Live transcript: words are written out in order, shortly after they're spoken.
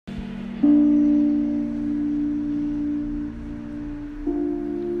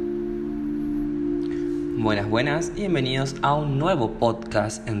Buenas, buenas y bienvenidos a un nuevo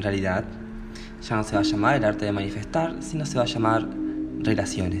podcast. En realidad ya no se va a llamar el arte de manifestar, sino se va a llamar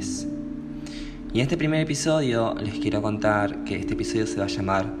relaciones. Y en este primer episodio les quiero contar que este episodio se va a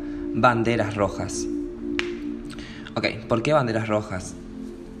llamar Banderas Rojas. Ok, ¿por qué banderas rojas?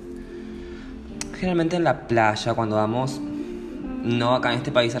 Generalmente en la playa, cuando vamos, no acá en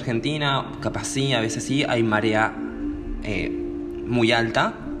este país Argentina, capaz sí, a veces sí, hay marea muy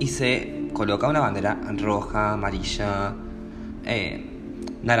alta y se coloca una bandera roja, amarilla,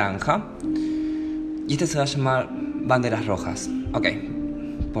 naranja. Y este se va a llamar Banderas Rojas. Ok,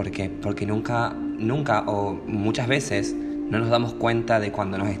 ¿por qué? Porque nunca o muchas veces no nos damos cuenta de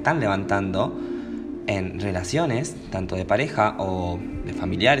cuando nos están levantando en relaciones, tanto de pareja o de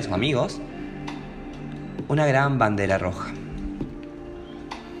familiares o amigos, una gran bandera roja.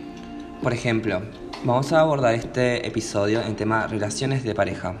 Por ejemplo, vamos a abordar este episodio en tema relaciones de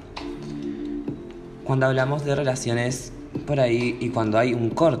pareja. Cuando hablamos de relaciones por ahí y cuando hay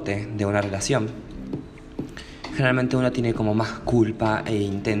un corte de una relación, generalmente uno tiene como más culpa e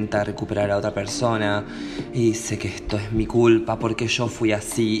intenta recuperar a otra persona y dice que esto es mi culpa porque yo fui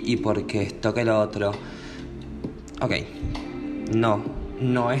así y porque esto que lo otro. Ok,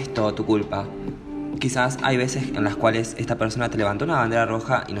 no es todo tu culpa. Quizás hay veces en las cuales esta persona te levantó una bandera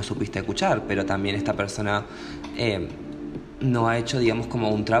roja y no supiste escuchar, pero también esta persona no ha hecho, digamos,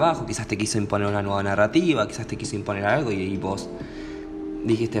 como un trabajo. Quizás te quiso imponer una nueva narrativa, quizás te quiso imponer algo y vos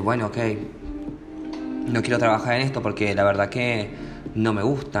dijiste, bueno, ok, no quiero trabajar en esto porque la verdad que no me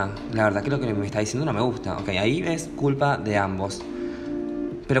gusta, la verdad que lo que me está diciendo no me gusta. Ok, ahí es culpa de ambos.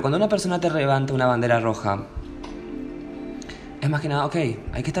 Pero cuando una persona te levanta una bandera roja, es más que nada, ok,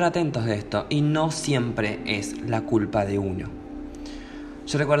 hay que estar atentos de esto. Y no siempre es la culpa de uno.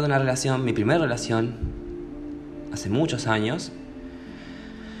 Yo recuerdo una relación, mi primera relación, hace muchos años,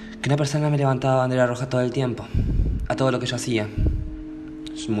 que una persona me levantaba bandera roja todo el tiempo, a todo lo que yo hacía.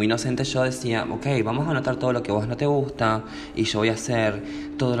 Muy inocente yo decía, ok, vamos a anotar todo lo que a vos no te gusta y yo voy a hacer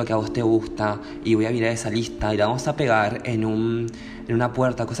todo lo que a vos te gusta y voy a mirar esa lista y la vamos a pegar en una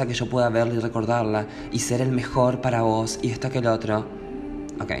puerta, cosa que yo pueda verla y recordarla y ser el mejor para vos y esto que el otro.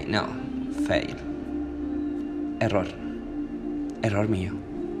 Ok, no, fail. Error mío.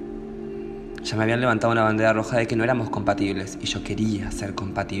 Ya me habían levantado una bandera roja de que no éramos compatibles y yo quería ser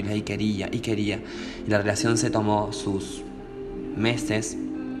compatible y quería. Y la relación se tomó sus meses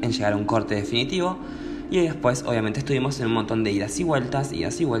en llegar a un corte definitivo y después obviamente estuvimos en un montón de idas y vueltas.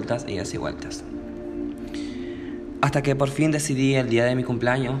 Hasta que por fin decidí el día de mi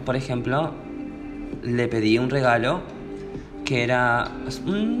cumpleaños, por ejemplo, le pedí un regalo que era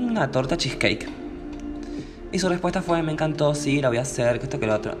una torta cheesecake. Y su respuesta fue, me encantó, sí, la voy a hacer, que esto que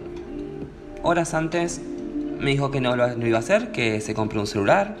lo otro. Horas antes me dijo que no lo iba a hacer, que se compró un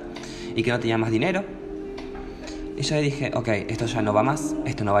celular y que no tenía más dinero. Y yo le dije, ok, esto ya no va más,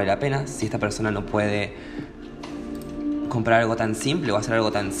 esto no vale la pena. Si esta persona no puede comprar algo tan simple o hacer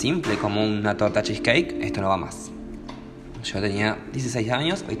algo tan simple como una torta cheesecake, esto no va más. Yo tenía 16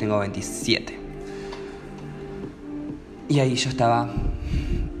 años, hoy tengo 27. Y ahí yo estaba,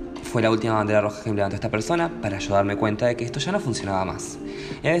 fue la última bandera roja que me levantó esta persona para yo darme cuenta de que esto ya no funcionaba más.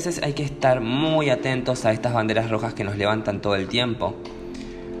 Y a veces hay que estar muy atentos a estas banderas rojas que nos levantan todo el tiempo.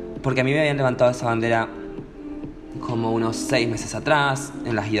 Porque a mí me habían levantado esa bandera como unos 6 meses atrás,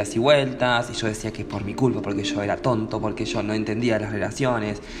 en las idas y vueltas, y yo decía que por mi culpa, porque yo era tonto, porque yo no entendía las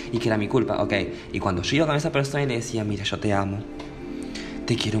relaciones, y que era mi culpa, ok. Y cuando yo iba con esa persona y le decía, mira, yo te amo,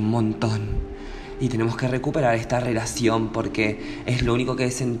 te quiero un montón, y tenemos que recuperar esta relación porque es lo único que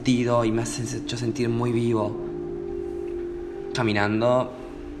he sentido y me hace hecho sentir muy vivo. Caminando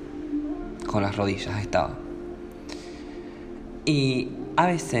con las rodillas estaba. Y a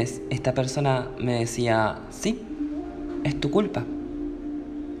veces esta persona me decía, sí, es tu culpa.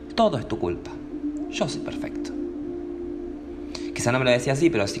 Todo es tu culpa. Yo soy perfecto. Quizá no me lo decía así,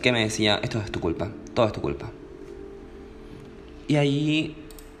 pero sí que me decía, esto es tu culpa. Todo es tu culpa. Y ahí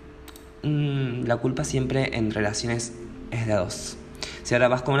la culpa siempre en relaciones es de a dos. Si ahora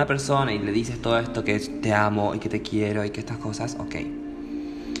vas con una persona y le dices todo esto, que te amo y que te quiero y que estas cosas, ok.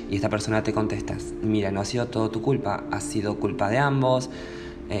 Y esta persona te contestas, mira, no ha sido todo tu culpa, ha sido culpa de ambos.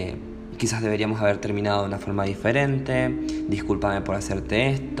 Quizás deberíamos haber terminado de una forma diferente, discúlpame por hacerte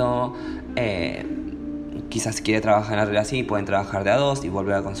esto, quizás quiere trabajar en la relación y pueden trabajar de a dos y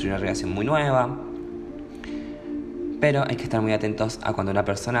volver a construir una relación muy nueva. Pero hay que estar muy atentos a cuando una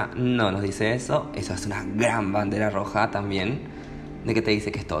persona no nos dice eso es una gran bandera roja también, de que te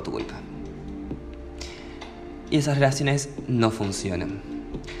dice que es todo tu culpa. Y esas relaciones no funcionan.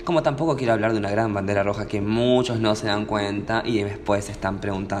 Como tampoco quiero hablar de una gran bandera roja que muchos no se dan cuenta y después se están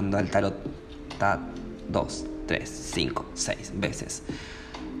preguntando al tarot 2, 3, 5, 6 veces.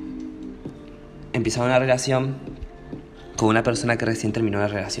 Empezar una relación con una persona que recién terminó la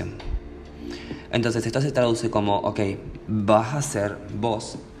relación. Entonces esto se traduce como, ok, vas a ser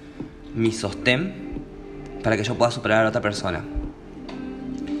vos mi sostén para que yo pueda superar a la otra persona.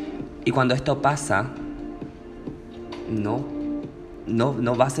 Y cuando esto pasa, no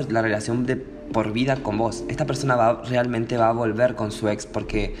va a ser la relación de por vida con vos. Esta persona realmente va a volver con su ex,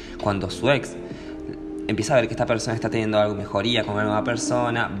 porque cuando su ex empieza a ver que esta persona está teniendo algo mejoría con una nueva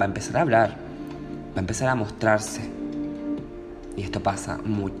persona, va a empezar a hablar, va a empezar a mostrarse. Y esto pasa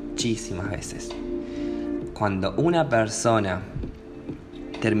muchísimas veces. Cuando una persona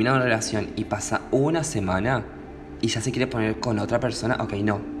termina una relación y pasa una semana y ya se quiere poner con otra persona, ok,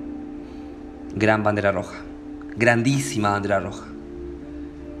 no. Gran bandera roja. Grandísima bandera roja.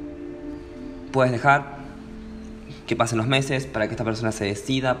 Puedes dejar que pasen los meses para que esta persona se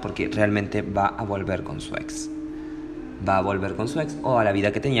decida, porque realmente va a volver con su ex. Va a volver con su ex o a la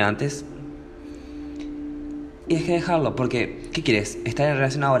vida que tenía antes. Y es que dejarlo, porque ¿qué quieres? ¿Estar en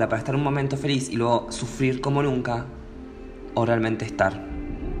relación ahora para estar un momento feliz y luego sufrir como nunca? ¿O realmente estar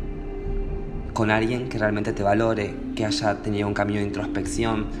con alguien que realmente te valore, que haya tenido un camino de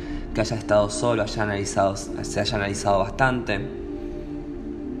introspección, que haya estado solo, se haya analizado bastante?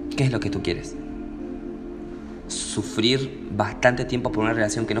 ¿Qué es lo que tú quieres? ¿Sufrir bastante tiempo por una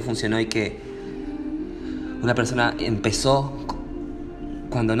relación que no funcionó y que una persona empezó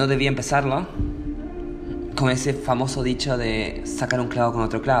cuando no debía empezarlo? Con ese famoso dicho de sacar un clavo con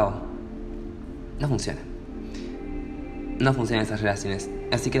otro clavo. No funciona. No funcionan esas relaciones.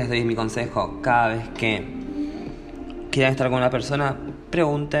 Así que les doy mi consejo. Cada vez que quieran estar con una persona,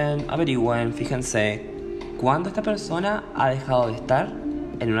 pregunten, averigüen, fíjense cuándo esta persona ha dejado de estar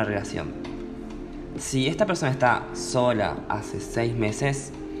en una relación. Si esta persona está sola hace 6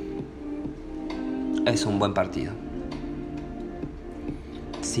 meses, es un buen partido.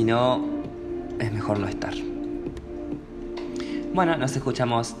 Si no, es mejor no estar. Bueno, nos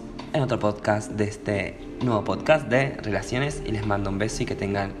escuchamos en otro podcast de este nuevo podcast de relaciones y les mando un beso y que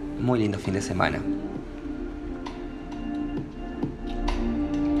tengan muy lindo fin de semana.